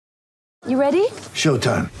You ready?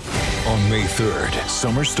 Showtime. On May 3rd,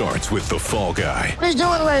 summer starts with The Fall Guy. Let's do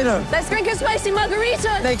it later. Let's drink a spicy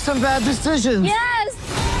margarita. Make some bad decisions.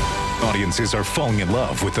 Yes! Audiences are falling in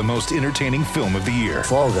love with the most entertaining film of the year.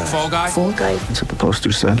 Fall Guy. Fall Guy? Fall Guy. That's what the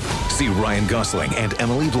poster said. See Ryan Gosling and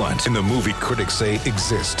Emily Blunt in the movie critics say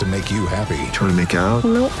exists to make you happy. Trying to make it out?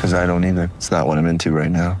 Nope. Because I don't either. It's not what I'm into right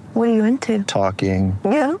now. What are you into? Talking.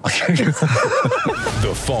 Yeah.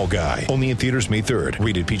 The Fall Guy. Only in theaters May 3rd.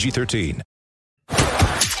 Rated PG-13.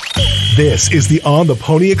 This is the On the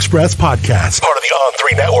Pony Express podcast, part of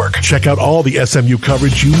the On3 network. Check out all the SMU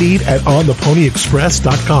coverage you need at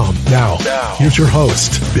ontheponyexpress.com. Now, here's your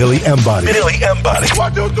host, Billy Embody. 1,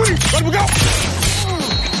 2, 3, let we go!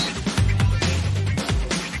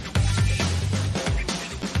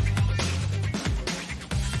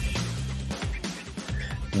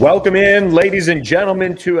 Welcome in, ladies and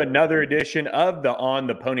gentlemen, to another edition of the On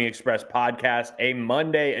the Pony Express podcast, a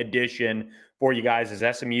Monday edition for you guys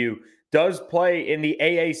as SMU does play in the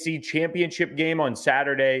AAC championship game on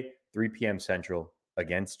Saturday, 3 p.m. Central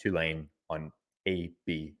against Tulane on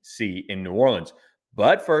ABC in New Orleans.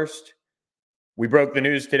 But first, we broke the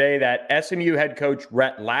news today that SMU head coach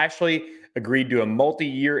Rhett Lashlee agreed to a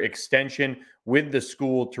multi-year extension with the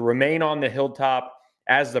school to remain on the Hilltop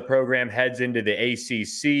as the program heads into the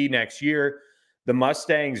ACC next year. The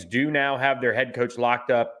Mustangs do now have their head coach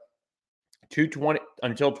locked up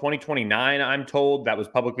until 2029, I'm told. That was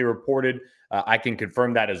publicly reported. I can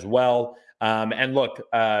confirm that as well. And look,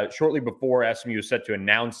 shortly before SMU was set to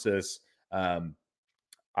announce this,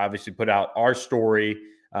 obviously put out our story,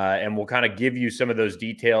 and we'll kind of give you some of those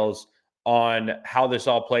details on how this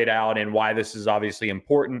all played out and why this is obviously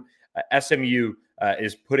important. SMU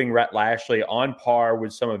is putting Rhett Lashlee on par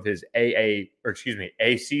with some of his ACC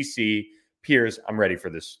peers. I'm ready for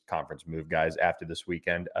this conference move, guys, after this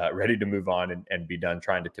weekend. Ready to move on and be done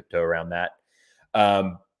trying to tiptoe around that.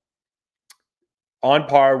 On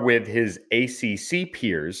par with his ACC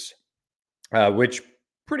peers, which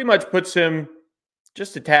pretty much puts him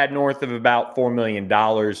just a tad north of about $4 million,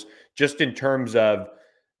 just in terms of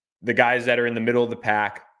the guys that are in the middle of the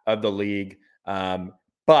pack of the league.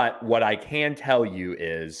 But what I can tell you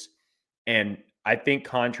is, and I think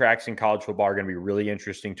contracts in college football are going to be really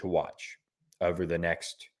interesting to watch over the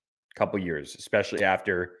next couple years, especially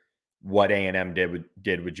after what A&M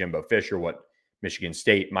did with Jimbo Fisher, what Michigan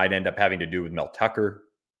State might end up having to do with Mel Tucker.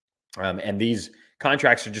 And these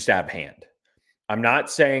contracts are just out of hand. I'm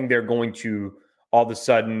not saying they're going to all of a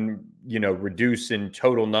sudden, reduce in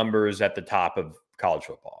total numbers at the top of college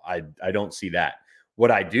football. I don't see that.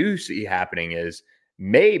 What I do see happening is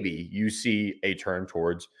maybe you see a turn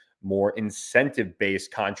towards more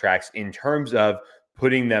incentive-based contracts in terms of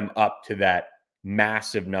putting them up to that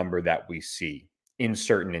massive number that we see in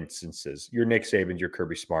certain instances. Your Nick Sabans, your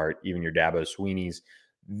Kirby Smart, even your Dabo Sweeneys,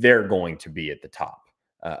 they're going to be at the top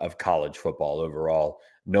of college football overall,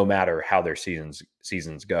 no matter how their seasons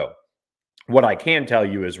go. What I can tell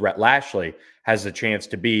you is Rhett Lashlee has a chance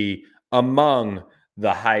to be among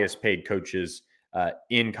the highest paid coaches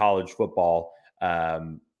in college football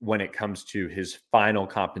when it comes to his final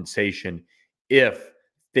compensation, if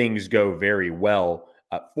things go very well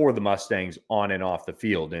for the Mustangs on and off the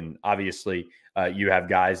field. And obviously, you have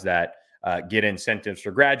guys that get incentives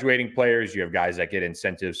for graduating players. You have guys that get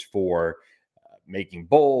incentives for making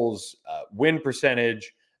bowls, win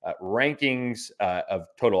percentage, rankings of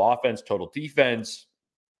total offense, total defense,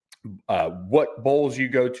 what bowls you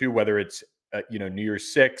go to, whether it's New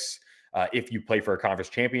Year's Six, if you play for a conference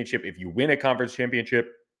championship, if you win a conference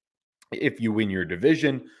championship, if you win your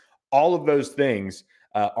division. All of those things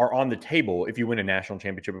are on the table. If you win a national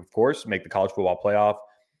championship, of course, make the college football playoff.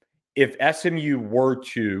 If SMU were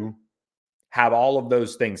to have all of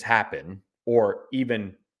those things happen, or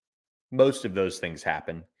even most of those things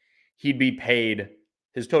happen, he'd be paid,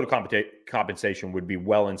 his total compensation would be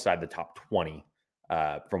well inside the top 20,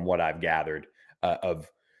 from what I've gathered,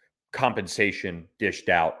 of compensation dished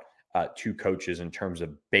out to coaches in terms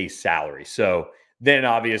of base salary. So then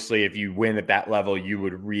obviously if you win at that level, you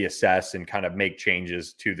would reassess and kind of make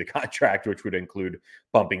changes to the contract, which would include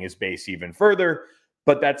bumping his base even further.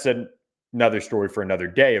 But that's another story for another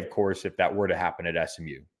day, of course, if that were to happen at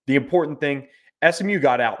SMU. The important thing, SMU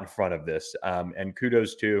got out in front of this, and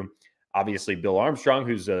kudos to obviously Bill Armstrong,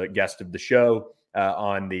 who's a guest of the show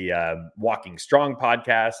on the Walking Strong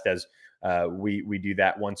podcast, as we do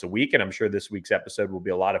that once a week. And I'm sure this week's episode will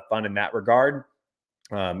be a lot of fun in that regard.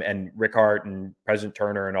 And Rick Hart and President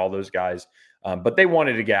Turner and all those guys. But they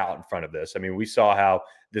wanted to get out in front of this. I mean, we saw how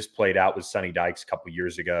this played out with Sonny Dykes a couple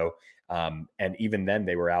years ago. And even then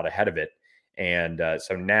they were out ahead of it. And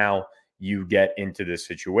so now you get into this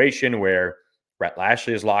situation where Rhett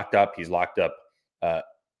Lashlee is locked up. He's locked up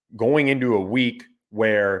going into a week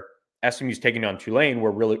where SMU's taking on Tulane,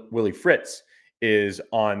 where Willie Fritz is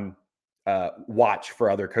on watch for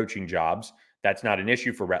other coaching jobs. That's not an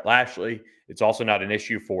issue for Rhett Lashlee. It's also not an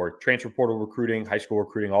issue for transfer portal recruiting, high school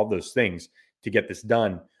recruiting, all those things to get this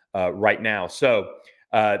done right now. So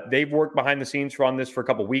they've worked behind the scenes on this for a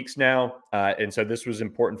couple weeks now. And so this was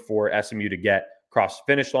important for SMU to get across the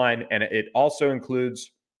finish line. And it also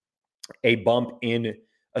includes a bump in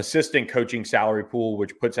assistant coaching salary pool,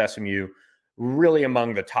 which puts SMU really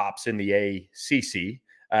among the tops in the ACC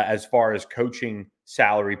as far as coaching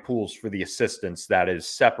salary pools for the assistants. That is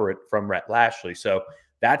separate from Rhett Lashlee. So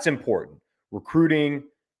that's important. Recruiting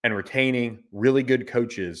and retaining really good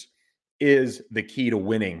coaches is the key to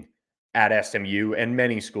winning at SMU and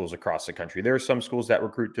many schools across the country. There are some schools that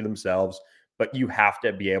recruit to themselves, but you have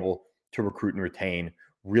to be able to recruit and retain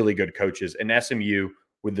really good coaches. And SMU,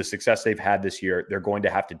 with the success they've had this year, they're going to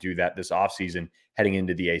have to do that this offseason heading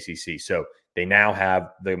into the ACC. So they now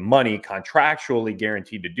have the money contractually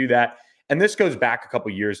guaranteed to do that. And this goes back a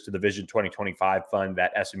couple years to the Vision 2025 fund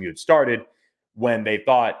that SMU had started when they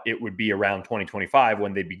thought it would be around 2025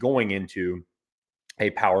 when they'd be going into a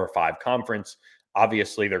Power 5 conference.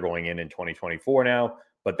 Obviously, they're going in 2024 now,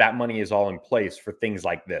 but that money is all in place for things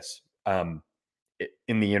like this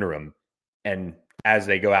in the interim. And as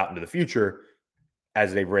they go out into the future,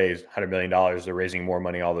 as they've raised $100 million, they're raising more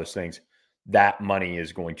money, all those things, that money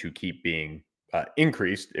is going to keep being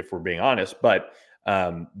increased, if we're being honest. But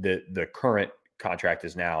the current contract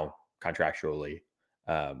is now contractually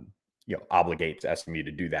obligates SMU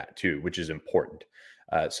to do that too, which is important.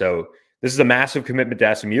 So this is a massive commitment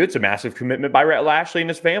to SMU. It's a massive commitment by Rhett Lashlee and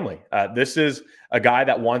his family. This is a guy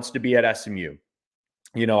that wants to be at SMU.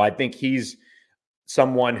 I think he's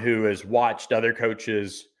someone who has watched other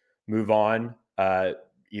coaches move on,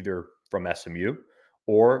 either from SMU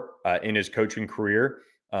or in his coaching career.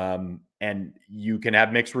 And you can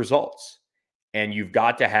have mixed results. And you've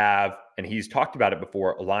got to have, and he's talked about it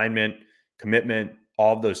before, alignment, commitment,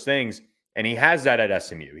 all of those things. And he has that at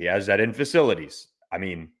SMU. He has that in facilities. I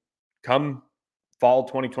mean, come fall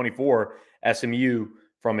 2024, SMU,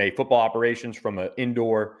 from a football operations, from an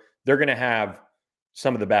indoor, they're going to have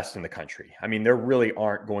some of the best in the country. I mean, there really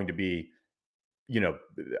aren't going to be,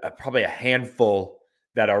 probably a handful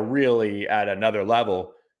that are really at another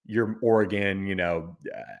level. Your Oregon,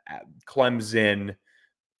 Clemson,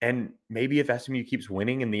 and maybe if SMU keeps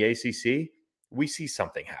winning in the ACC, we see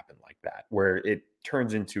something happen like that where it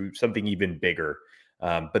turns into something even bigger.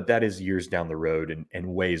 But that is years down the road and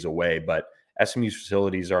ways away. But SMU's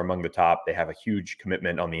facilities are among the top. They have a huge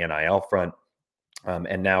commitment on the NIL front,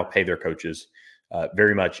 and now pay their coaches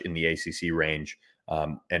very much in the ACC range.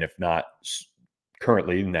 And if not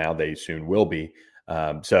currently, now they soon will be.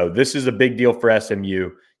 So this is a big deal for SMU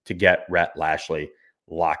to get Rhett Lashlee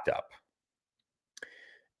locked up.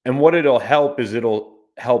 And what it'll help is it'll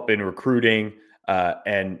help in recruiting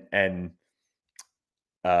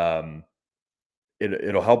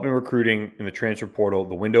it'll help in recruiting in the transfer portal.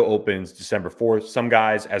 The window opens December 4th. Some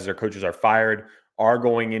guys, as their coaches are fired, are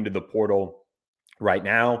going into the portal right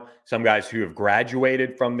now. Some guys who have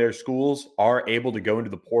graduated from their schools are able to go into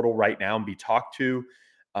the portal right now and be talked to.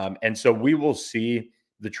 And so we will see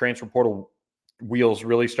the transfer portal wheels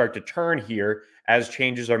really start to turn here as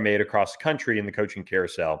changes are made across the country in the coaching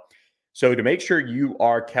carousel. So to make sure you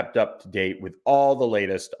are kept up to date with all the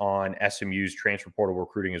latest on SMU's transfer portal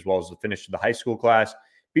recruiting, as well as the finish of the high school class,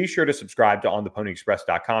 be sure to subscribe to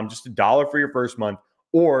ontheponyexpress.com. Just $1 for your first month.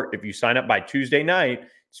 Or if you sign up by Tuesday night,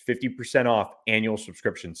 it's 50% off annual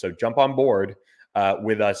subscription. So jump on board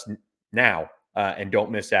with us now and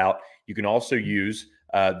don't miss out. You can also use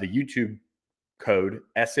the YouTube code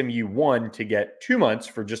SMU1 to get 2 months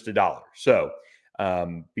for just $1. So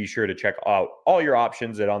be sure to check out all your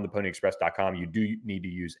options at ontheponyexpress.com. You do need to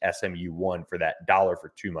use SMU1 for that $1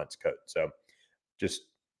 for 2 months code. So just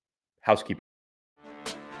housekeeping.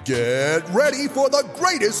 Get ready for the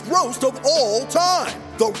greatest roast of all time,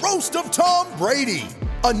 the Roast of Tom Brady,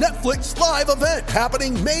 a Netflix live event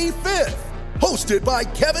happening May 5th. Hosted by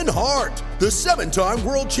Kevin Hart, the 7-time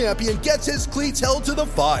world champion gets his cleats held to the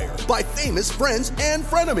fire by famous friends and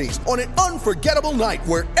frenemies on an unforgettable night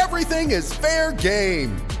where everything is fair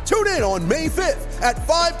game. Tune in on May 5th at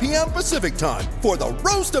 5 p.m. Pacific time for the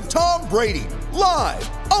Roast of Tom Brady, live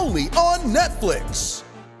only on Netflix.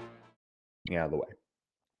 Out of the way.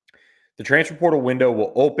 The transfer portal window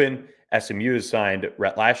will open. SMU has signed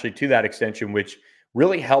Rhett Lashlee to that extension, which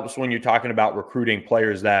really helps when you're talking about recruiting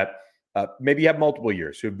players that maybe have multiple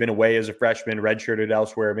years, who have been away as a freshman, redshirted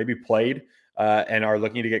elsewhere, maybe played and are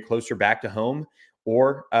looking to get closer back to home,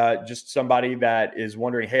 or just somebody that is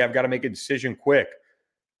wondering, hey, I've got to make a decision quick.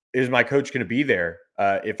 Is my coach going to be there?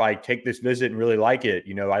 If I take this visit and really like it,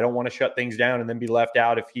 I don't want to shut things down and then be left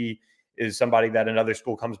out if he is somebody that another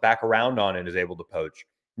school comes back around on and is able to poach.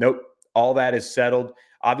 Nope. All that is settled.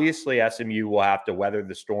 Obviously, SMU will have to weather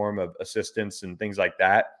the storm of assistants and things like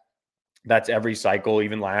that. That's every cycle.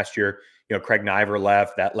 Even last year, Craig Niver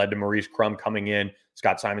left. That led to Maurice Crum coming in.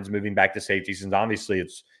 Scott Simons moving back to safeties. And obviously,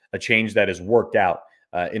 it's a change that has worked out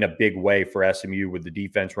in a big way for SMU with the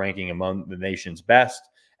defense ranking among the nation's best.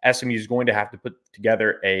 SMU is going to have to put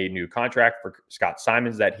together a new contract for Scott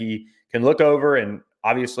Simons that he can look over. And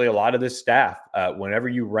obviously, a lot of this staff, whenever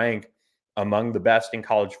you rank among the best in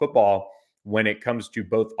college football, when it comes to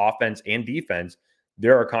both offense and defense,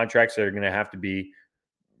 there are contracts that are going to have to be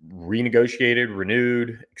renegotiated,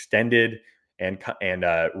 renewed, extended, and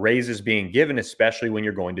raises being given, especially when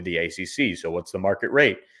you're going to the ACC. So what's the market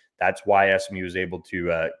rate? That's why SMU was able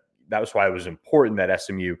to, that was why it was important that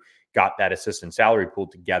SMU got that assistant salary pool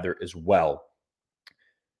together as well.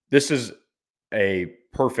 This is a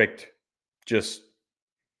perfect just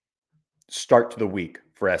start to the week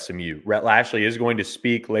for SMU. Rhett Lashlee is going to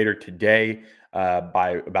speak later today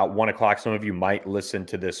by about 1 o'clock. Some of you might listen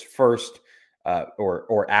to this first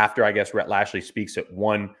or after. I guess Rhett Lashlee speaks at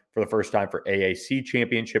 1 for the first time for AAC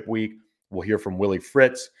Championship Week. We'll hear from Willie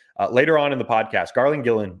Fritz. Later on in the podcast, Garland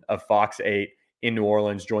Gillen of Fox 8 in New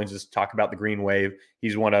Orleans joins us to talk about the Green Wave.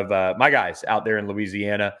 He's one of my guys out there in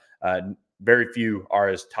Louisiana. Very few are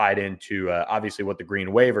as tied into obviously what the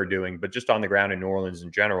Green Wave are doing, but just on the ground in New Orleans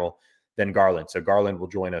in general than Garland. So Garland will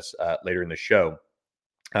join us later in the show.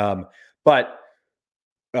 But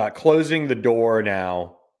closing the door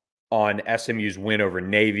now on SMU's win over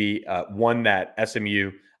Navy, one that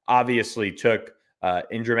SMU obviously took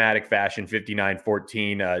in dramatic fashion,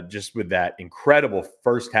 59-14, just with that incredible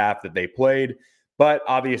first half that they played, but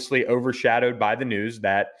obviously overshadowed by the news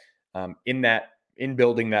that in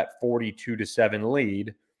building that 42-7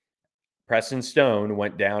 lead, Preston Stone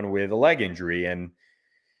went down with a leg injury and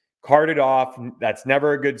carted off. That's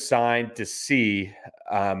never a good sign to see.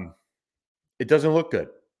 It doesn't look good.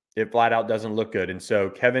 It flat out doesn't look good. And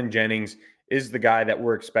so Kevin Jennings is the guy that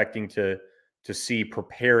we're expecting to see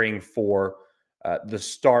preparing for the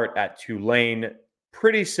start at Tulane,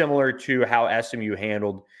 pretty similar to how SMU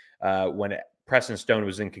handled when Preston Stone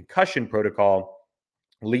was in concussion protocol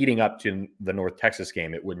leading up to the North Texas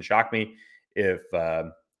game. It wouldn't shock me if,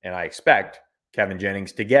 and I expect Kevin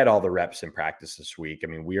Jennings to get all the reps in practice this week. I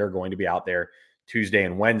mean, we are going to be out there Tuesday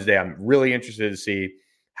and Wednesday. I'm really interested to see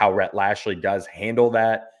how Rhett Lashlee does handle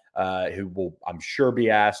that, who will, I'm sure, be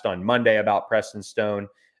asked on Monday about Preston Stone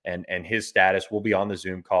and his status. We'll be on the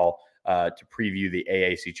Zoom call to preview the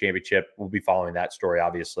AAC championship. We'll be following that story,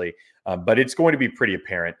 obviously. But it's going to be pretty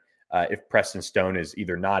apparent if Preston Stone is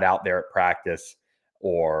either not out there at practice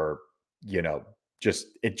or,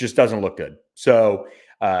 it just doesn't look good. So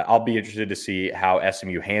I'll be interested to see how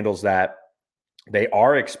SMU handles that. They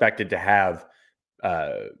are expected to have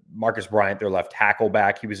Marcus Bryant, their left tackle,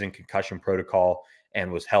 back. He was in concussion protocol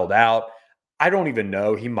and was held out. I don't even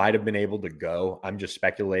know. He might have been able to go. I'm just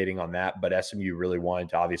speculating on that. But SMU really wanted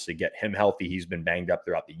to obviously get him healthy. He's been banged up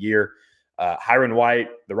throughout the year. Hiron White,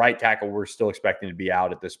 the right tackle, we're still expecting to be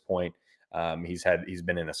out at this point. He's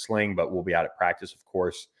been in a sling, but we'll be out at practice, of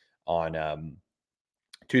course, on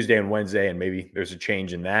Tuesday and Wednesday. And maybe there's a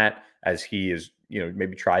change in that as he is,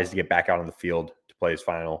 maybe tries to get back out on the field to play his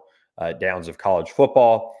final downs of college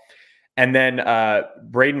football. And then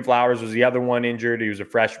Braden Flowers was the other one injured. He is a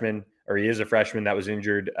freshman that was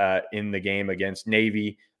injured in the game against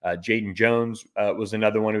Navy. Jaden Jones was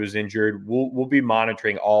another one who was injured. We'll be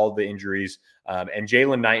monitoring all the injuries. And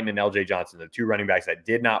Jalen Knighton and LJ Johnson, the two running backs that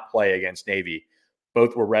did not play against Navy,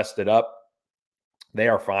 both were rested up. They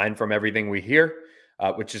are fine from everything we hear,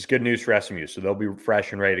 which is good news for SMU. So they'll be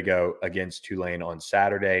fresh and ready to go against Tulane on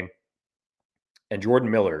Saturday. And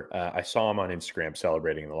Jordan Miller, I saw him on Instagram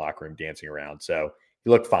celebrating in the locker room, dancing around. So he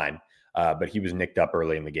looked fine, but he was nicked up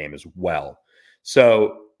early in the game as well.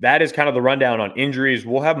 So that is kind of the rundown on injuries.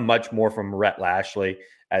 We'll have much more from Rhett Lashlee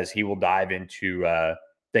as he will dive into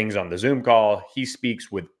things on the Zoom call. He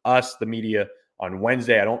speaks with us, the media, on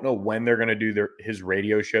Wednesday. I don't know when they're going to do his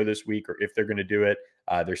radio show this week or if they're going to do it.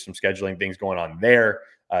 There's some scheduling things going on there,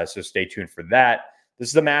 so stay tuned for that. This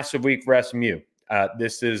is a massive week for SMU.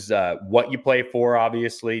 This is what you play for,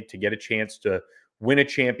 obviously, to get a chance to win a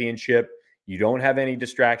championship. You don't have any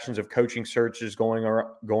distractions of coaching searches going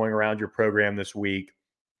around your program this week.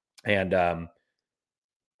 And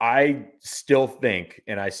I still think,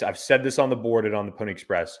 and I've said this on the board and on the Pony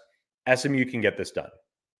Express, SMU can get this done.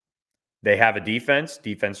 They have a defense.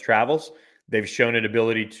 Defense travels. They've shown an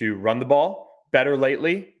ability to run the ball better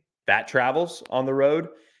lately. That travels on the road.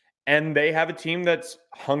 And they have a team that's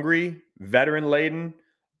hungry, veteran-laden,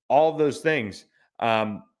 all of those things.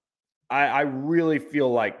 I really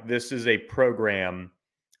feel like this is a program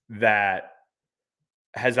that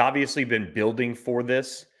has obviously been building for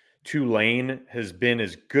this. Tulane has been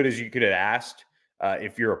as good as you could have asked.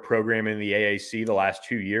 If you're a program in the AAC the last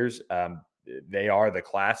 2 years, they are the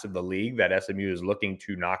class of the league that SMU is looking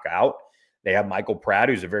to knock out. They have Michael Pratt,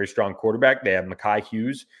 who's a very strong quarterback. They have Mekhi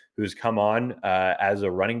Hughes, who's come on as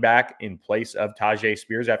a running back in place of Tajay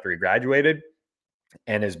Spears after he graduated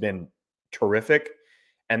and has been terrific.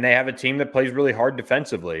 And they have a team that plays really hard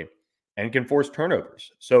defensively and can force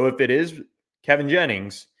turnovers. So if it is Kevin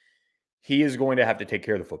Jennings, he is going to have to take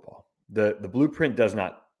care of the football. The blueprint does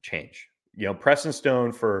not change. You know, Preston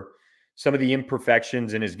Stone, for some of the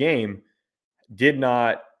imperfections in his game, did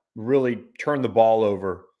not really turn the ball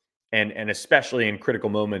over, and especially in critical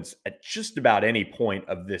moments at just about any point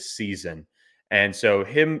of this season. And so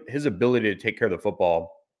his ability to take care of the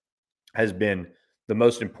football has been the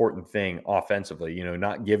most important thing offensively, you know,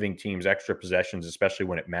 not giving teams extra possessions, especially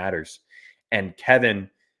when it matters. And Kevin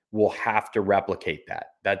will have to replicate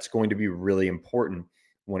that. That's going to be really important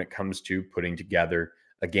when it comes to putting together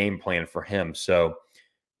a game plan for him. So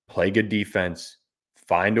play good defense,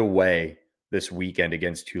 find a way this weekend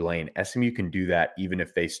against Tulane. SMU can do that even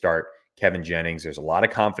if they start Kevin Jennings. There's a lot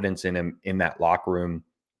of confidence in him in that locker room,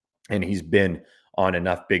 and he's been on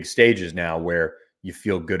enough big stages now where you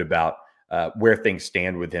feel good about where things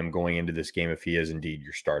stand with him going into this game if he is indeed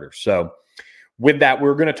your starter. So with that,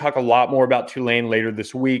 we're going to talk a lot more about Tulane later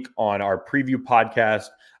this week on our preview podcast,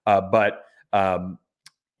 but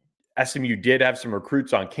SMU did have some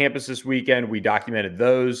recruits on campus this weekend. We documented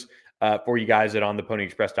those for you guys at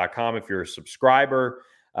ontheponyexpress.com if you're a subscriber.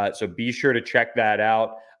 So be sure to check that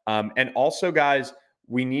out. And also, guys,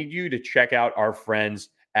 we need you to check out our friends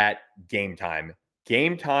at Game Time.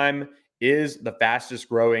 Game Time is the fastest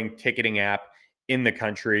growing ticketing app in the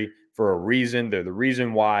country for a reason. They're the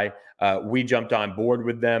reason why we jumped on board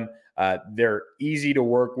with them. They're easy to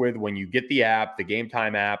work with when you get the app, the Game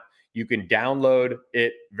Time app. You can download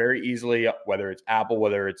it very easily, whether it's Apple,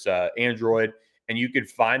 whether it's Android, and you can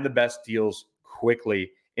find the best deals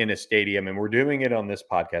quickly in a stadium. And we're doing it on this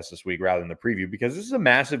podcast this week rather than the preview because this is a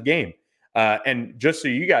massive game. And just so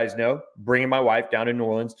you guys know, bringing my wife down to New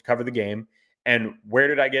Orleans to cover the game. And where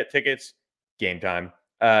did I get tickets? Game Time.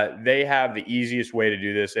 They have the easiest way to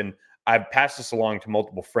do this. And I've passed this along to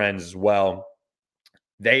multiple friends as well.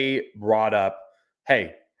 They brought up,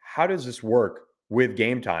 hey, how does this work with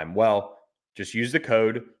Game Time? Well, just use the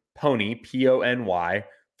code PONY, P-O-N-Y,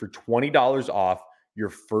 for $20 off your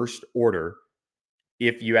first order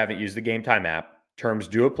if you haven't used the Game Time app. Terms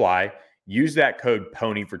do apply. Use that code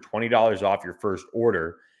PONY for $20 off your first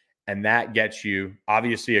order, and that gets you,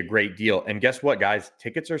 obviously, a great deal. And guess what, guys?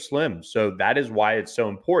 Tickets are slim. So that is why it's so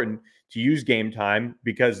important to use Game Time,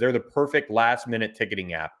 because they're the perfect last-minute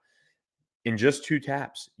ticketing app. In just 2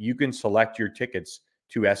 taps, you can select your tickets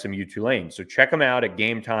to SMU-Tulane. So check them out at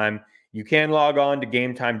Game Time. You can log on to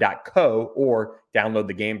gametime.co or download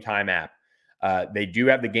the Game Time app. They do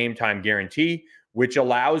have the Game Time guarantee, which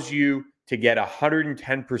allows you to get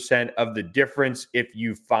 110% of the difference if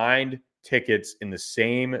you find tickets in the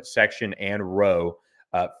same section and row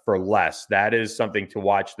for less. That is something to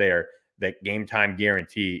watch there. That Game Time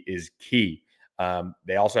guarantee is key.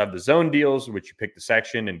 They also have the zone deals, which you pick the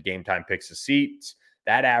section and Game Time picks the seats.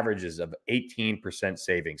 That averages of 18%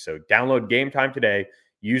 savings. So download Game Time today.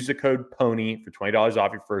 Use the code PONY for $20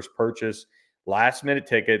 off your first purchase. Last minute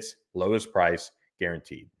tickets, lowest price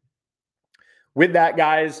guaranteed. With that,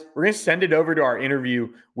 guys, we're going to send it over to our interview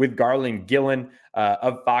with Garland Gillen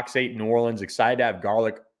of Fox 8 New Orleans. Excited to have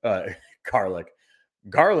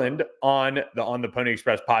Garland on the Pony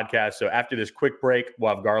Express podcast. So after this quick break,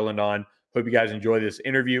 we'll have Garland on. Hope you guys enjoy this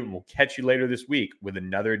interview, and we'll catch you later this week with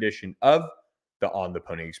another edition of the On the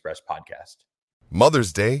Pony Express podcast.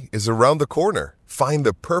 Mother's Day is around the corner. Find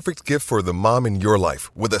the perfect gift for the mom in your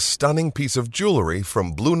life with a stunning piece of jewelry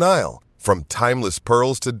from Blue Nile. From timeless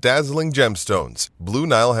pearls to dazzling gemstones, Blue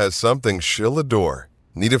Nile has something she'll adore.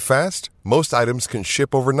 Need it fast? Most items can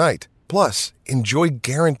ship overnight. Plus, enjoy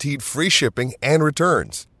guaranteed free shipping and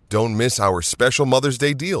returns. Don't miss our special Mother's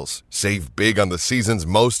Day deals. Save big on the season's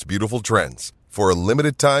most beautiful trends. For a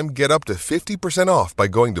limited time, get up to 50% off by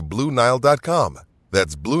going to BlueNile.com.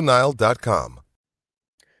 That's BlueNile.com.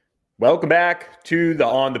 Welcome back to the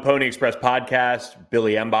On the Pony Express podcast.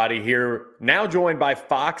 Billy Embody here, now joined by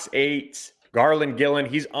Fox 8's Garland Gillen.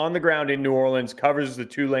 He's on the ground in New Orleans, covers the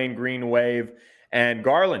Tulane Green Wave. And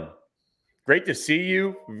Garland, great to see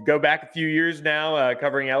you. We go back a few years now,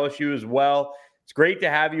 covering LSU as well. It's great to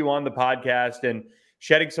have you on the podcast and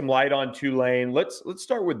shedding some light on Tulane. Let's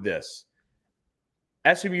start with this.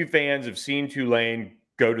 SMU fans have seen Tulane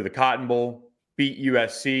go to the Cotton Bowl, beat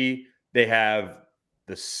USC. They have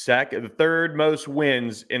the third most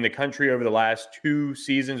wins in the country over the last 2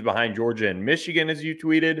 seasons behind Georgia and Michigan, as you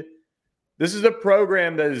tweeted. This is a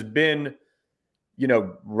program that has been,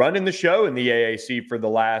 running the show in the AAC for the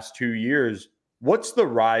last 2 years. What's the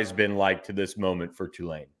rise been like to this moment for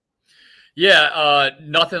Tulane? Yeah,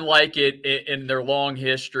 nothing like it in their long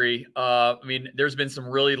history. There's been some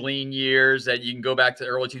really lean years that you can go back to the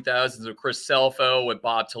early 2000s with Chris Selfo, with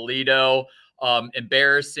Bob Toledo.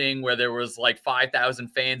 Embarrassing, where there was like 5,000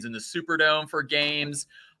 fans in the Superdome for games.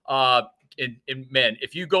 And man,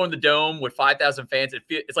 if you go in the dome with 5,000 fans,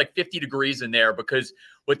 it's like 50 degrees in there, because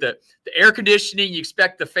with the air conditioning, you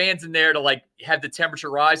expect the fans in there to like have the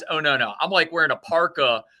temperature rise. Oh, no. I'm like wearing a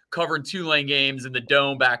parka covering Tulane games in the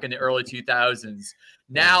dome back in the early 2000s.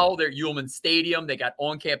 Now they're at Ullman Stadium. They got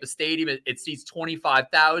on-campus stadium. It seats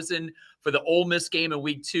 25,000. For the Ole Miss game in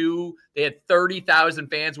week 2, they had 30,000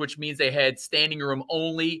 fans, which means they had standing room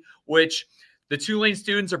only, which the Tulane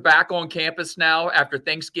students are back on campus now after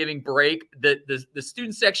Thanksgiving break. The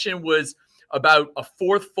student section was about a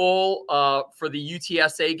fourth full for the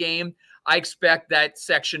UTSA game. I expect that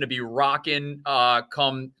section to be rocking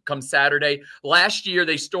come Saturday. Last year,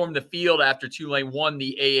 they stormed the field after Tulane won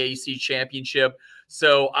the AAC championship.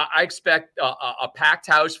 So I expect a packed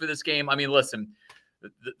house for this game. I mean, listen,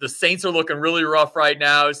 the Saints are looking really rough right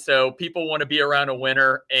now, so people want to be around a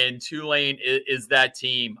winner, and Tulane is that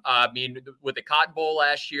team. With the Cotton Bowl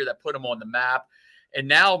last year, that put them on the map. And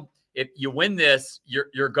now, if you win this,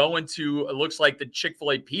 you're going to, it looks like, the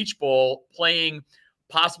Chick-fil-A Peach Bowl, playing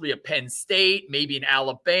possibly a Penn State, maybe an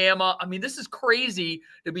Alabama. I mean, this is crazy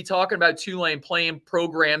to be talking about Tulane playing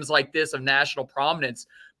programs like this of national prominence.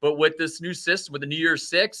 But with this new system, with the New Year's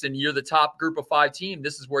Six, and you're the top group of 5 team,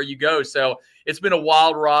 this is where you go. So it's been a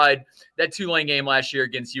wild ride. That Tulane game last year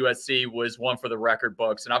against USC was one for the record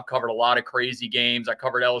books. And I've covered a lot of crazy games. I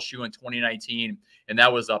covered LSU in 2019, and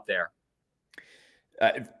that was up there.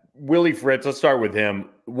 Willie Fritz, let's start with him.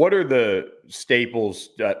 What are the staples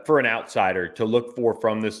for an outsider to look for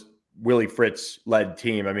from this Willie Fritz-led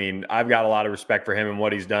team? I mean, I've got a lot of respect for him and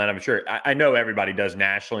what he's done. I'm sure I know everybody does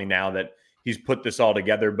nationally now that he's put this all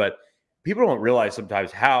together, but people don't realize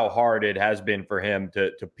sometimes how hard it has been for him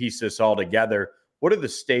to piece this all together. What are the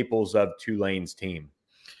staples of Tulane's team?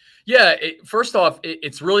 Yeah, first off,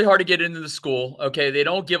 it's really hard to get into the school. Okay, they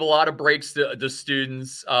don't give a lot of breaks to the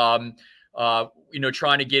students.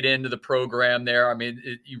 Trying to get into the program there. I mean,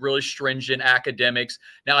 really stringent academics.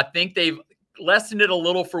 Now, I think they've lessened it a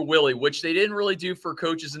little for Willie, which they didn't really do for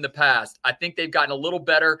coaches in the past. I think they've gotten a little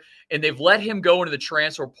better, and they've let him go into the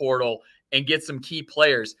transfer portal and get some key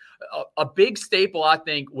players. A big staple, I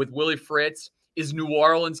think, with Willie Fritz is New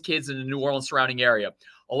Orleans kids in the New Orleans surrounding area.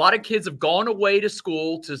 A lot of kids have gone away to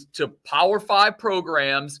school to Power 5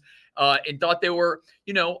 programs and thought they were,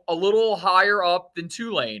 a little higher up than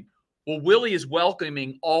Tulane. Well, Willie is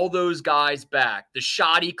welcoming all those guys back. The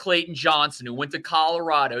shoddy Clayton Johnson, who went to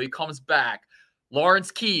Colorado, he comes back. Lawrence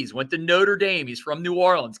Keys went to Notre Dame. He's from New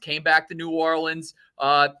Orleans, came back to New Orleans,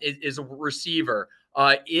 is a receiver.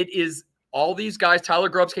 It is all these guys. Tyler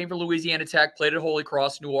Grubbs came from Louisiana Tech, played at Holy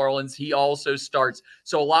Cross, New Orleans. He also starts.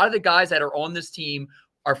 So a lot of the guys that are on this team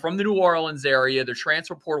are from the New Orleans area. They're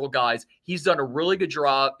transfer portal guys. He's done a really good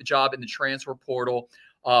job in the transfer portal.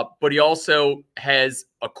 But he also has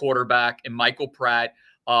a quarterback in Michael Pratt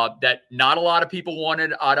that not a lot of people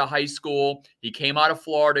wanted out of high school. He came out of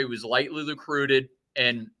Florida. He was lightly recruited,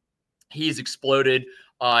 and he's exploded.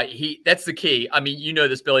 That's the key. I mean, you know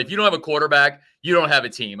this, Billy. If you don't have a quarterback, you don't have a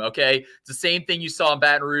team, okay? It's the same thing you saw in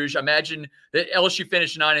Baton Rouge. Imagine that LSU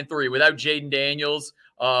finished 9-3. Without Jaden Daniels,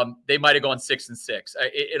 they might have gone 6-6.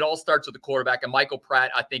 It all starts with the quarterback, and Michael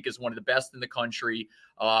Pratt, I think, is one of the best in the country.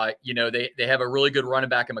 They have a really good running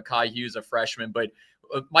back in Mekhi Hughes, a freshman, but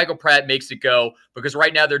Michael Pratt makes it go because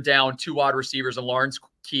right now they're down 2 wide receivers and Lawrence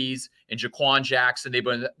Keys and Jaquan Jackson. They've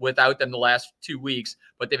been without them the last 2 weeks,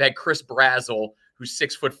 but they've had Chris Brazzell, who's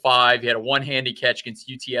 6'5". He had a one-handed catch against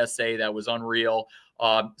UTSA that was unreal.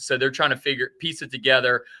 So they're trying to piece it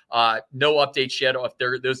together. No updates yet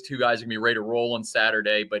if those 2 guys are going to be ready to roll on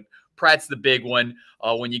Saturday, but Pratt's the big one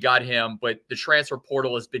when you got him, but the transfer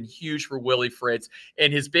portal has been huge for Willie Fritz.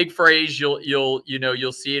 And his big phrase, you'll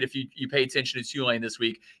see it if you pay attention to Tulane this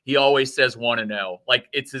week. He always says 1-0. Like,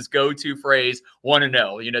 it's his go-to phrase,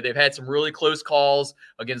 1-0. They've had some really close calls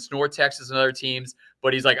against North Texas and other teams,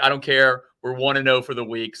 but he's like, I don't care. We're 1-0 for the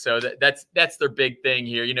week. So that's their big thing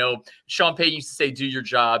here. Sean Payton used to say, do your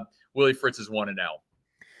job. Willie Fritz is 1-0.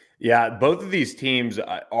 Yeah, both of these teams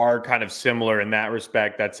are kind of similar in that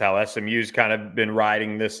respect. That's how SMU's kind of been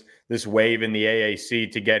riding this wave in the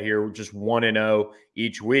AAC to get here, just 1-0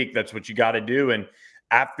 each week. That's what you got to do. And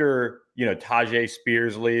after, Tajay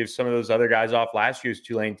Spears leaves, some of those other guys off last year's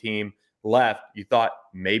Tulane team left, you thought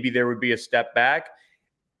maybe there would be a step back.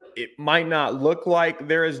 It might not look like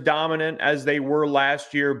they're as dominant as they were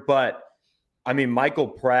last year, but I mean, Michael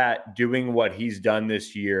Pratt doing what he's done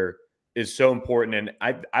this year is so important.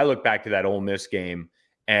 And I look back to that Ole Miss game,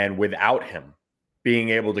 and without him being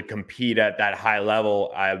able to compete at that high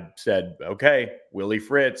level, I said, okay, Willie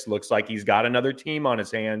Fritz looks like he's got another team on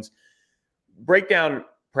his hands. Break down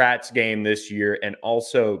Pratt's game this year and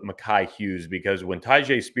also Mekhi Hughes, because when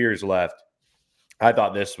Tajay Spears left, I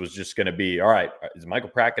thought this was just going to be, all right, is Michael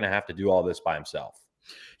Pratt going to have to do all this by himself?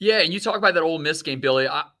 Yeah, and you talk about that Ole Miss game, Billy.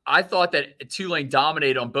 I thought that Tulane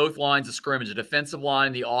dominated on both lines of scrimmage, the defensive line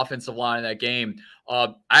and the offensive line in that game.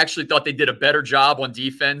 I actually thought they did a better job on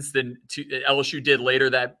defense than LSU did later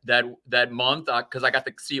that month, because I got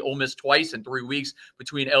to see Ole Miss twice in 3 weeks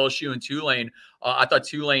between LSU and Tulane. I thought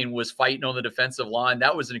Tulane was fighting on the defensive line.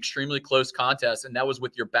 That was an extremely close contest, and that was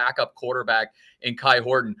with your backup quarterback in Kai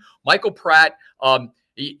Horton. Michael Pratt,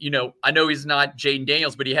 I know he's not Jaden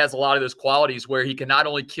Daniels, but he has a lot of those qualities where he can not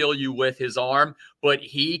only kill you with his arm, but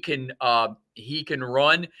he can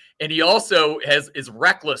run, and he also is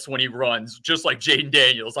reckless when he runs, just like Jaden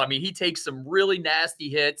Daniels. I mean, he takes some really nasty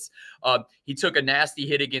hits. He took a nasty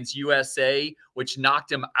hit against USA, which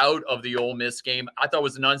knocked him out of the Ole Miss game. I thought it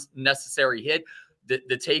was an unnecessary hit.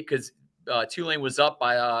 The take, because Tulane was up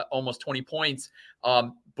by almost 20 points.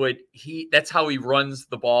 But that's how he runs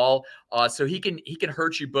the ball. So he can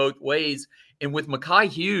hurt you both ways. And with Mekhi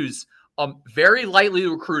Hughes, very lightly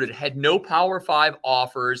recruited, had no Power 5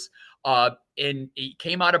 offers, and he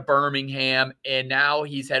came out of Birmingham, and now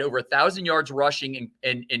he's had over 1,000 yards rushing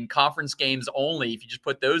in conference games only, if you just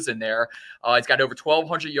put those in there. He's got over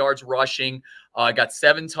 1,200 yards rushing, got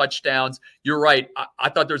 7 touchdowns. You're right. I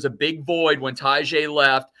thought there was a big void when Tajay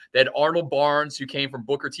left. That Arnold Barnes, who came from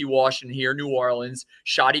Booker T. Washington here in New Orleans,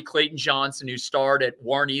 Shoddy Clayton Johnson, who starred at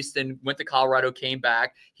Warren Easton, went to Colorado, came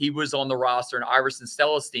back. He was on the roster, and Iverson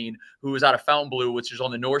Celestine, who was out of Fontainebleau, which is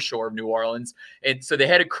on the North Shore of New Orleans. And so they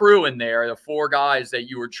had a crew in there, the 4 guys that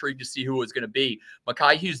you were intrigued to see who it was going to be.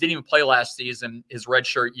 Mekhi Hughes didn't even play last season, his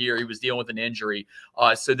redshirt year. He was dealing with an injury.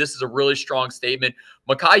 So this is a really strong statement.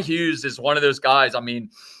 Mekhi Hughes is one of those guys. I mean,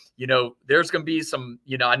 there's going to be some,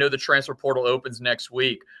 I know the transfer portal opens next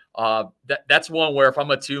week. That's one where if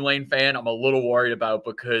I'm a Tulane fan, I'm a little worried about,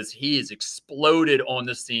 because he has exploded on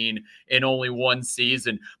the scene in only one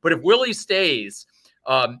season. But if Willie stays,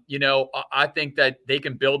 I think that they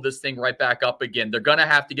can build this thing right back up again. They're going to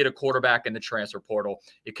have to get a quarterback in the transfer portal.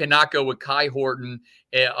 It cannot go with Kai Horton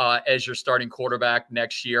as your starting quarterback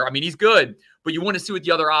next year. I mean, he's good, but you want to see what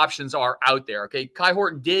the other options are out there. Okay. Kai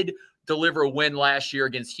Horton did deliver a win last year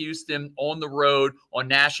against Houston on the road on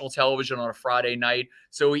national television on a Friday night.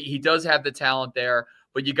 So he does have the talent there,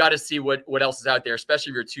 but you got to see what else is out there, especially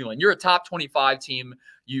if you're Tulane. You're a top 25 team.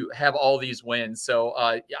 You have all these wins. So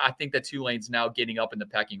I think that Tulane's now getting up in the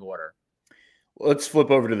pecking order. Let's flip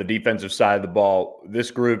over to the defensive side of the ball. This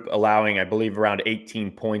group allowing, I believe, around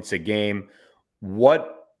 18 points a game.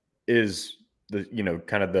 What is the,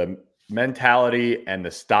 kind of the mentality and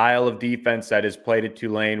the style of defense that is played at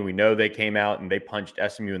Tulane? We know they came out and they punched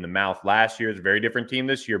SMU in the mouth last year. It's a very different team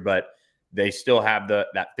this year, but they still have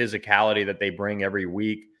that physicality that they bring every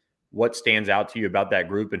week. What stands out to you about that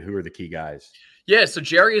group, and who are the key guys? Yeah, so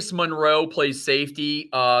Jarius Monroe plays safety.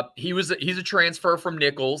 He's a transfer from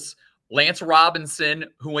Nichols. Lance Robinson,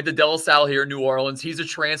 who went to De La Salle here in New Orleans, he's a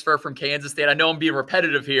transfer from Kansas State. I know I'm being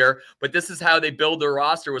repetitive here, but this is how they build their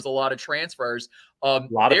roster, was a lot of transfers. A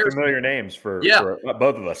lot of familiar names for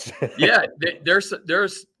both of us. Yeah, there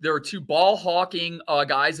are 2 ball hawking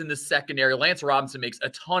guys in the secondary. Lance Robinson makes a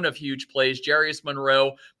ton of huge plays. Jarius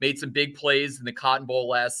Monroe made some big plays in the Cotton Bowl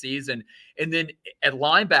last season. And then at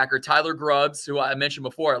linebacker, Tyler Grubbs, who I mentioned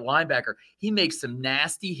before at linebacker, he makes some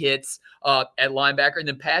nasty hits at linebacker. And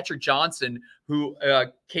then Patrick Johnson, who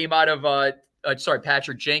came out of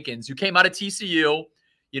Patrick Jenkins, who came out of TCU,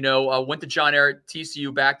 went to John Ehret,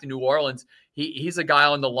 TCU, back to New Orleans. he's a guy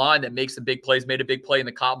on the line that makes some big plays, made a big play in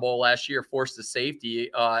the Cotton Bowl last year, forced a safety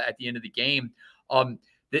at the end of the game.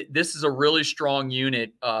 This is a really strong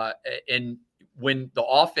unit. And when the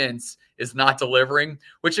offense is not delivering,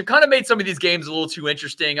 which have kind of made some of these games a little too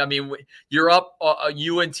interesting. I mean, you're up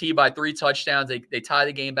UNT by 3 touchdowns. They tie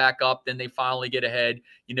the game back up. Then they finally get ahead.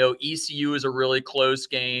 ECU is a really close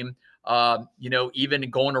game. Even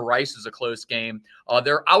going to Rice is a close game.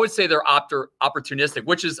 I would say they're opportunistic,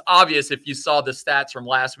 which is obvious if you saw the stats from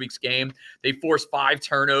last week's game. They forced 5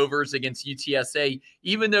 turnovers against UTSA.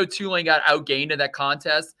 Even though Tulane got outgained in that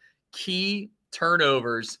contest, key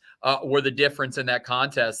turnovers were the difference in that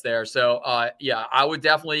contest there. So, I would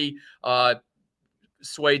definitely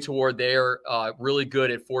sway toward they're really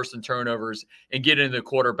good at forcing turnovers and getting into the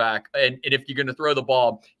quarterback. And if you're going to throw the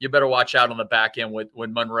ball, you better watch out on the back end with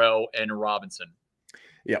Monroe and Robinson.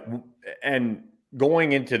 Yeah, and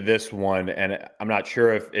going into this one, and I'm not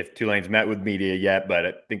sure if Tulane's met with media yet, but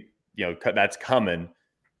I think that's coming.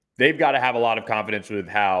 They've got to have a lot of confidence with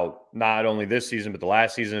how not only this season, but the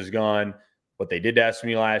last season has gone, what they did to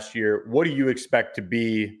SMU last year. What do you expect to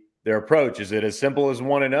be their approach? Is it as simple as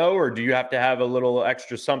 1-0, or do you have to have a little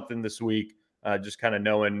extra something this week, just kind of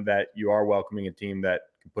knowing that you are welcoming a team that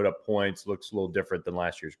can put up points, looks a little different than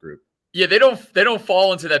last year's group? Yeah, they don't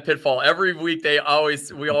fall into that pitfall. Every week we always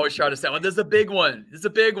try to say, well, there's a big one. There's a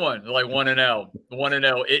big one. Like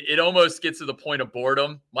 1-0. It almost gets to the point of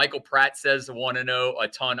boredom. Michael Pratt says 1-0 a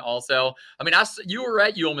ton also. I mean, you were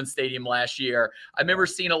at Ullman Stadium last year. I remember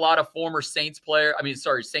seeing a lot of former Saints players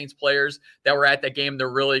that were at that game. They're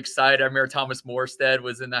really excited. I remember Thomas Morstead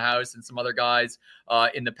was in the house and some other guys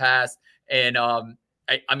in the past. And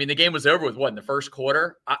I mean, the game was over with in the first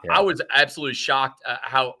quarter. I was absolutely shocked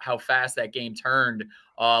how fast that game turned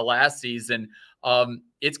last season.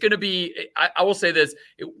 It's going to be. I will say this: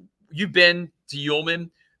 you've been to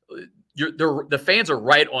Ullman. The fans are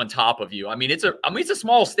right on top of you. I mean, it's a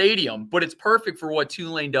small stadium, but it's perfect for what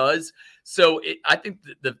Tulane does. So I think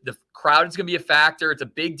the crowd is going to be a factor. It's a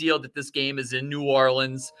big deal that this game is in New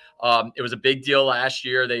Orleans. It was a big deal last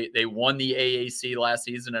year. They won the AAC last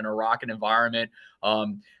season in a rocking environment.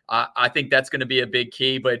 I think that's going to be a big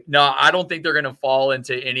key, but no, I don't think they're going to fall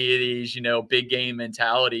into any of these, big game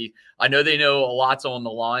mentality. I know they know a lot's on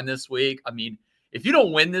the line this week. I mean, if you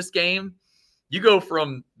don't win this game, you go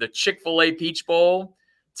from the Chick-fil-A Peach Bowl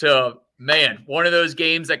to, one of those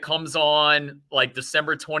games that comes on like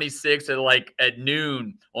December 26th at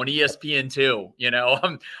noon on ESPN2.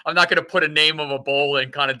 I'm not going to put a name of a bowl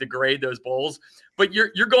and kind of degrade those bowls, but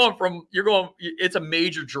you're going. It's a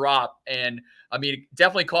major drop, and I mean, it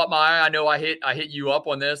definitely caught my eye. I know I hit you up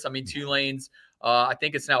on this. I mean, Tulane's. I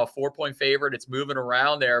think it's now a 4-point favorite. It's moving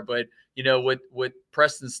around there, but with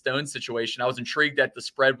Preston Stone's situation, I was intrigued that the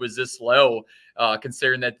spread was this low,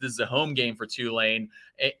 considering that this is a home game for Tulane,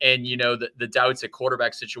 and the doubts at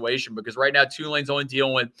quarterback situation, because right now Tulane's only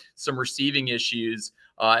dealing with some receiving issues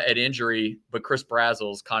at injury, but Chris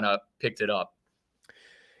Brazel's kind of picked it up.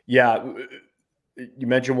 Yeah, you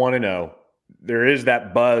mentioned 1-0. There is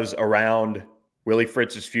that buzz around Willie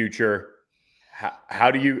Fritz's future. How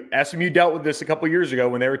do you – SMU dealt with this a couple years ago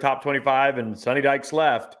when they were top 25 and Sonny Dykes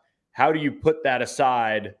left. How do you put that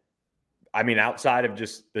aside? I mean, outside of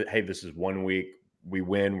just, hey, this is 1 week, we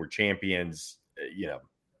win, we're champions.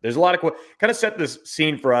 There's a lot of – kind of set this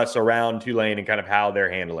scene for us around Tulane and kind of how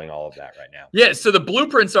they're handling all of that right now. Yeah, so the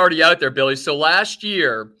blueprint's already out there, Billy. So last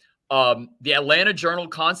year, the Atlanta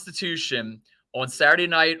Journal-Constitution – on Saturday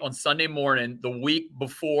night, on Sunday morning, the week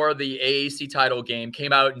before the AAC title game,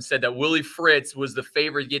 came out and said that Willie Fritz was the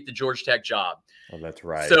favorite to get the Georgia Tech job. Oh, that's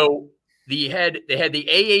right. So they had the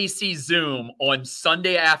AAC Zoom on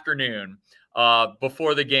Sunday afternoon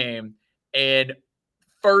before the game, and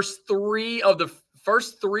first three of the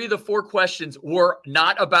 4 questions were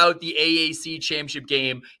not about the AAC championship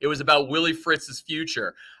game. It was about Willie Fritz's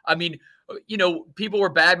future. I mean, people were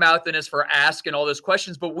bad-mouthing us for asking all those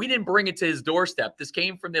questions, but we didn't bring it to his doorstep. This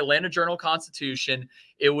came from the Atlanta Journal-Constitution.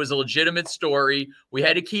 It was a legitimate story. We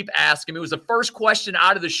had to keep asking. It was the first question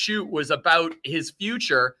out of the chute was about his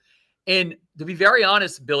future. And to be very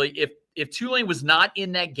honest, Billy, if Tulane was not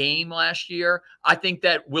in that game last year, I think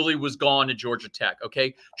that Willie was gone to Georgia Tech,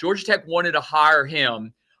 okay? Georgia Tech wanted to hire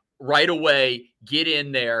him right away, get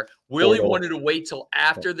in there. Willie wanted to wait till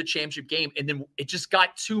after the championship game, and then it just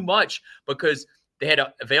got too much because they had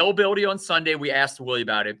availability on Sunday. We asked Willie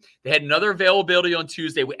about it. They had another availability on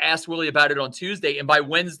Tuesday. We asked Willie about it on Tuesday, and by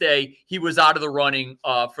Wednesday, he was out of the running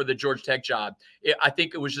for the Georgia Tech job. I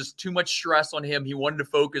think it was just too much stress on him. He wanted to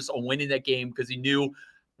focus on winning that game because he knew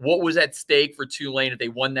what was at stake for Tulane if they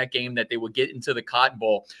won that game, that they would get into the Cotton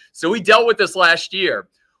Bowl. So we dealt with this last year.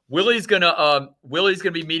 Willie's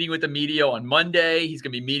gonna be meeting with the media on Monday. He's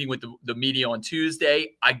gonna be meeting with the media on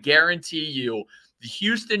Tuesday. I guarantee you, the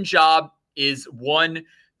Houston job is one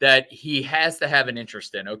that he has to have an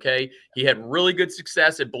interest in. Okay, he had really good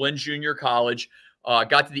success at Blinn Junior College.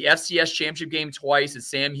 Got to the FCS championship game twice at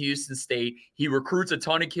Sam Houston State. He recruits a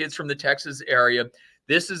ton of kids from the Texas area.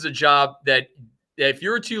 This is a job that if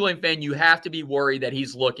you're a Tulane fan, you have to be worried that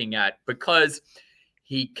he's looking at, because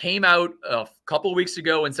he came out a couple of weeks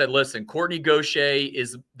ago and said, listen, Courtney Gaucher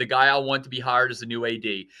is the guy I want to be hired as a new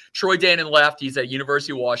AD. Troy Dannon left. He's at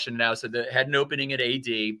University of Washington now, so they had an opening at AD.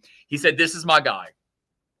 He said, this is my guy.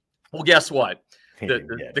 Well, guess what?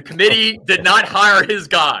 The committee did not hire his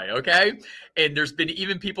guy, okay? And there's been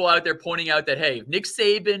even people out there pointing out that, hey, if Nick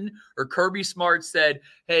Saban or Kirby Smart said,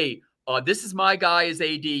 hey, this is my guy as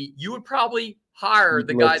AD, you would probably hire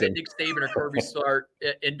the guy that Nick Saban or Kirby Smart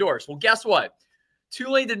endorsed. Well, guess what?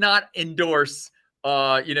 Tulane did not endorse,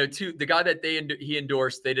 the guy that he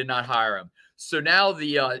endorsed. They did not hire him. So now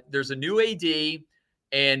there's a new AD,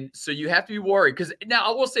 and so you have to be worried. Because now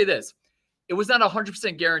I will say this: it was not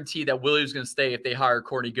 100% guaranteed that Willie was going to stay if they hired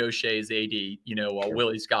Courtney Gaucher as AD, sure.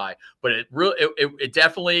 Willie's guy. But it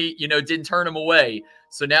definitely, didn't turn him away.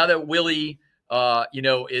 So now that Willie,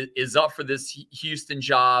 is up for this Houston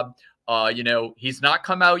job. He's not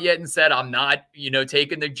come out yet and said, I'm not,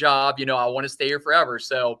 taking the job. I want to stay here forever.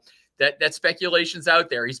 So that speculation's out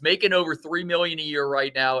there. He's making over $3 million a year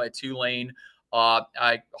right now at Tulane.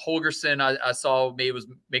 Holgerson, I saw maybe was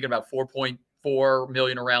making about $4.4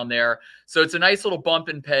 million around there. So it's a nice little bump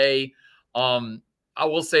in pay. I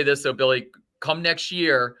will say this though, Billy, come next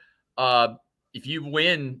year, if you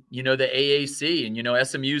win, the AAC and,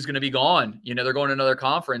 SMU is going to be gone, they're going to another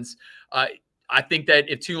conference. I think that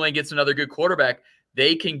if Tulane gets another good quarterback,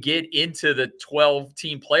 they can get into the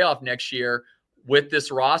 12-team playoff next year with this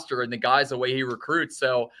roster and the guys, the way he recruits.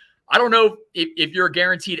 So I don't know if you're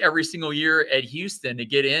guaranteed every single year at Houston to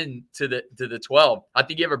get into the 12. I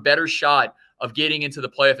think you have a better shot of getting into the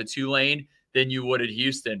playoff at Tulane than you would at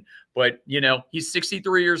Houston. But, he's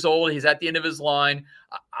 63 years old. He's at the end of his line.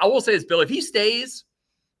 I will say this, Bill, if he stays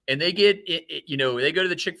and they get, they go to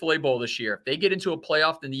the Chick-fil-A Bowl this year, if they get into a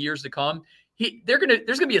playoff in the years to come, there's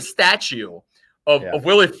gonna be a statue of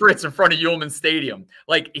Willie Fritz in front of Ullman Stadium.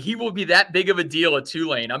 Like, he will be that big of a deal at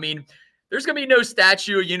Tulane. I mean, there's gonna be no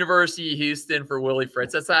statue at University of Houston for Willie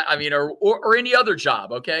Fritz. That's not, or any other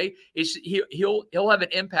job. Okay, he'll have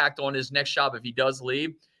an impact on his next job if he does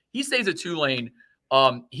leave. He stays at Tulane.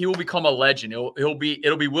 He will become a legend. It'll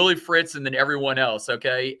be Willie Fritz and then everyone else.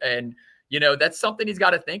 Okay, and that's something he's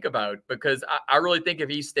got to think about, because I really think if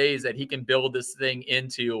he stays that he can build this thing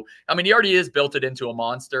into, he already has built it into a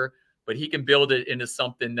monster, but he can build it into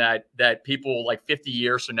something that people like 50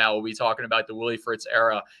 years from now will be talking about. The Willie Fritz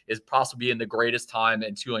era is possibly in the greatest time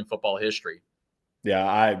in Tulane football history. Yeah,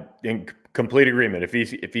 I in complete agreement. If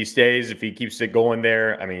he stays, if he keeps it going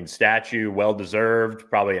there, statue, well-deserved,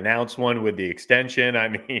 probably announce one with the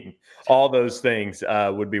extension. All those things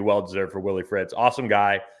would be well-deserved for Willie Fritz. Awesome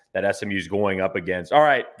guy that SMU is going up against. All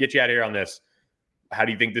right, get you out of here on this. How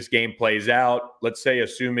do you think this game plays out? Let's say,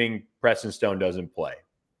 assuming Preston Stone doesn't play.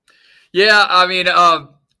 Yeah,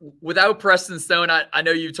 without Preston Stone, I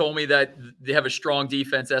know you told me that they have a strong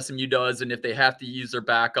defense, SMU does, and if they have to use their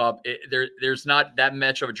backup, there's not that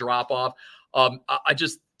much of a drop-off. I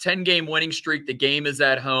just 10-game winning streak. The game is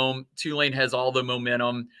at home. Tulane has all the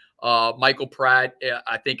momentum. Michael Pratt,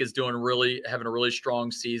 I think, is having a really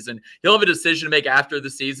strong season. He'll have a decision to make after the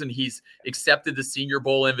season. He's accepted the Senior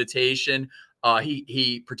Bowl invitation.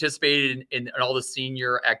 He participated in all the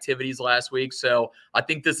senior activities last week. So I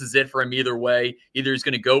think this is it for him either way. Either he's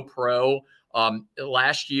going to go pro.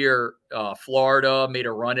 Last year, Florida made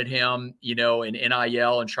a run at him, in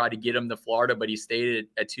NIL and tried to get him to Florida, but he stayed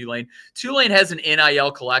at Tulane. Tulane has an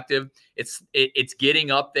NIL collective. It's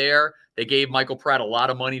getting up there. They gave Michael Pratt a lot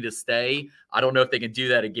of money to stay. I don't know if they can do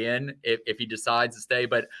that again if he decides to stay,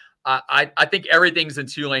 but I think everything's in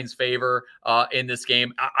Tulane's favor in this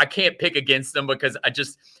game. I can't pick against them because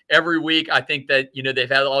every week I think that, they've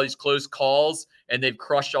had all these close calls and they've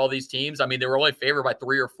crushed all these teams. They were only favored by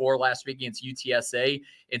 3 or 4 last week against UTSA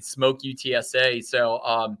and smoked UTSA.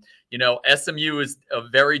 So, SMU is a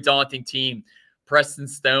very daunting team. Preston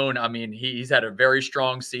Stone, he's had a very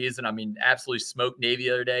strong season. Absolutely smoked Navy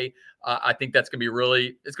the other day. I think that's going to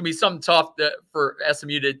be it's going to be something tough for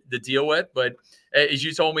SMU to deal with. But as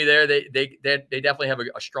you told me there, they definitely have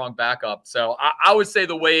a strong backup. So I would say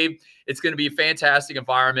the Wave, it's going to be a fantastic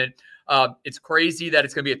environment. It's crazy that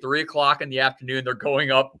it's going to be at 3:00 in the afternoon. They're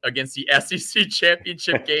going up against the SEC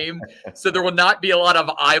championship game. So there will not be a lot of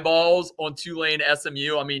eyeballs on Tulane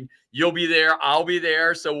SMU. I mean, you'll be there. I'll be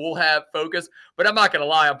there. So we'll have focus. But I'm not going to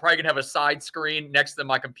lie. I'm probably going to have a side screen next to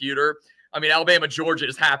my computer. I mean, Alabama, Georgia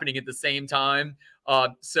is happening at the same time.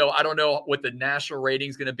 So I don't know what the national rating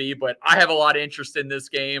is going to be, but I have a lot of interest in this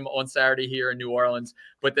game on Saturday here in New Orleans.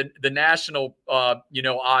 But the national,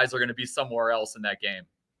 eyes are going to be somewhere else in that game.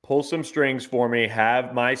 Pull some strings for me.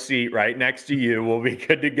 Have my seat right next to you. We'll be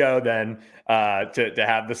good to go then to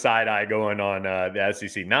have the side eye going on the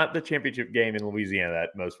SEC. Not the championship game in Louisiana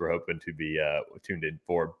that most were hoping to be tuned in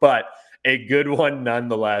for, but a good one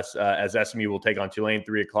nonetheless, as SMU will take on Tulane,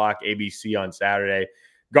 3:00 ABC on Saturday.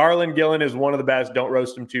 Garland Gillen is one of the best. Don't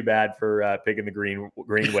roast him too bad for picking the green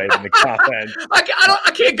wave in the offense. I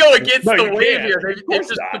can't go against the wave here. They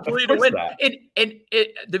just completely win. And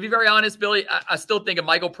to be very honest, Billy, I still think if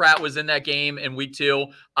Michael Pratt was in that game in week 2,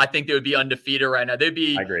 I think they would be undefeated right now. They'd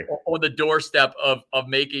be on the doorstep of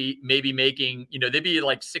maybe making, they'd be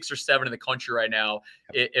like 6 or 7 in the country right now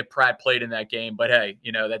if Pratt played in that game. But hey,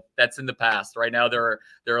 that's in the past. Right now they're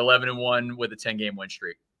 11-1 with a 10-game win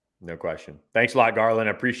streak. No question. Thanks a lot, Garland.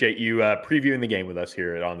 I appreciate you previewing the game with us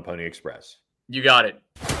here On the Pony Express. You got it.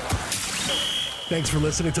 Thanks for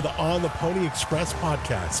listening to the On the Pony Express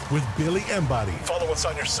podcast with Billy Embody. Follow us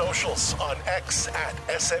on your socials on X at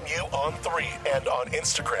SMU-On3 and on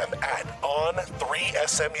Instagram at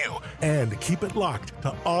On3SMU. And keep it locked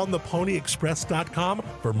to OnThePonyExpress.com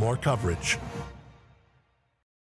for more coverage.